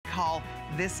call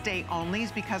this day only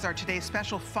is because our today's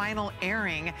special final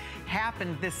airing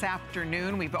happened this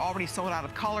afternoon. We've already sold out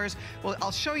of colors. Well,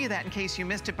 I'll show you that in case you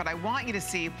missed it, but I want you to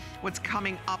see what's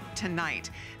coming up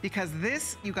tonight, because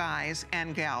this, you guys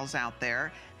and gals out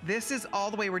there, this is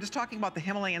all the way, we're just talking about the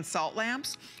Himalayan salt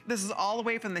lamps. This is all the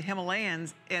way from the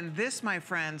Himalayas, and this, my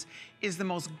friends, is the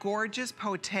most gorgeous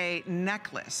Potay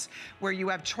necklace, where you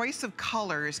have choice of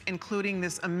colors, including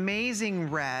this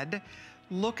amazing red.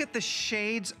 Look at the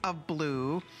shades of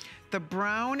blue. The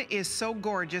brown is so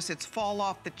gorgeous, it's fall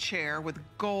off the chair with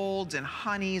golds and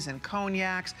honeys and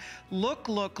cognacs. Look,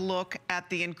 look, look at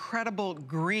the incredible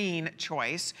green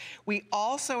choice. We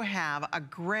also have a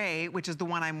gray, which is the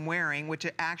one I'm wearing, which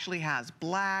actually has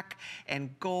black and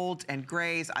golds and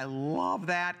grays. I love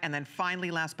that. And then finally,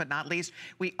 last but not least,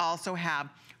 we also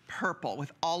have purple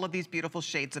with all of these beautiful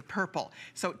shades of purple.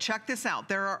 So check this out.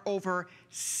 There are over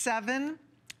 7,000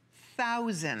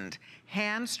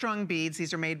 hand-strung beads.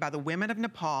 These are made by the women of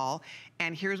Nepal.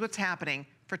 And here's what's happening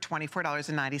for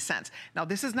 $24.90. Now,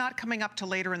 this is not coming up till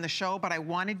later in the show, but I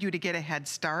wanted you to get a head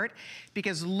start,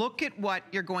 because look at what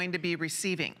you're going to be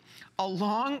receiving.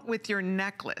 Along with your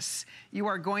necklace, you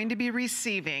are going to be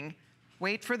receiving,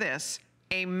 wait for this,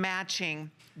 a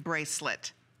matching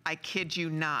bracelet. I kid you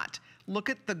not. Look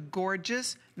at the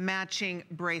gorgeous matching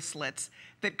bracelets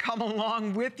that come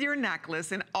along with your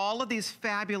necklace in all of these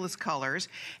fabulous colors.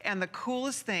 And the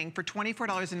coolest thing, for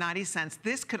 $24.90,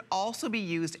 this could also be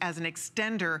used as an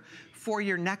extender for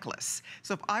your necklace.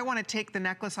 So if I want to take the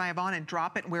necklace I have on and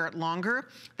drop it and wear it longer,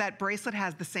 that bracelet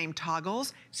has the same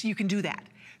toggles, so you can do that.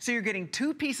 So you're getting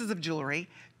 2 pieces of jewelry,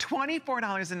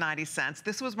 $24.90.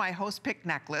 This was my host pick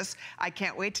necklace. I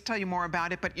can't wait to tell you more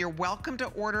about it, but you're welcome to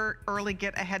order early,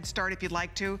 get a head start if you'd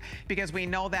like to, because we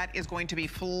know that is going to be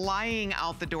flying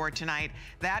out the door tonight.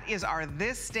 That is our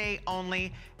this day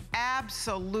only.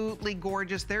 Absolutely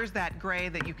gorgeous. There's that gray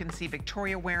that you can see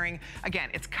Victoria wearing. Again,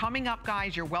 it's coming up,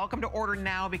 guys. You're welcome to order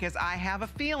now, because I have a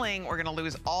feeling we're gonna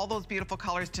lose all those beautiful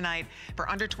colors tonight for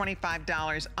under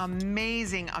 $25.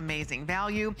 Amazing, amazing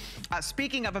value.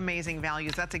 Speaking of amazing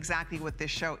values, that's exactly what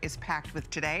this show is packed with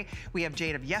today. We have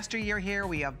Jade of Yesteryear here.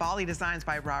 We have Bali Designs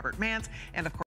by Robert Mance, and of course,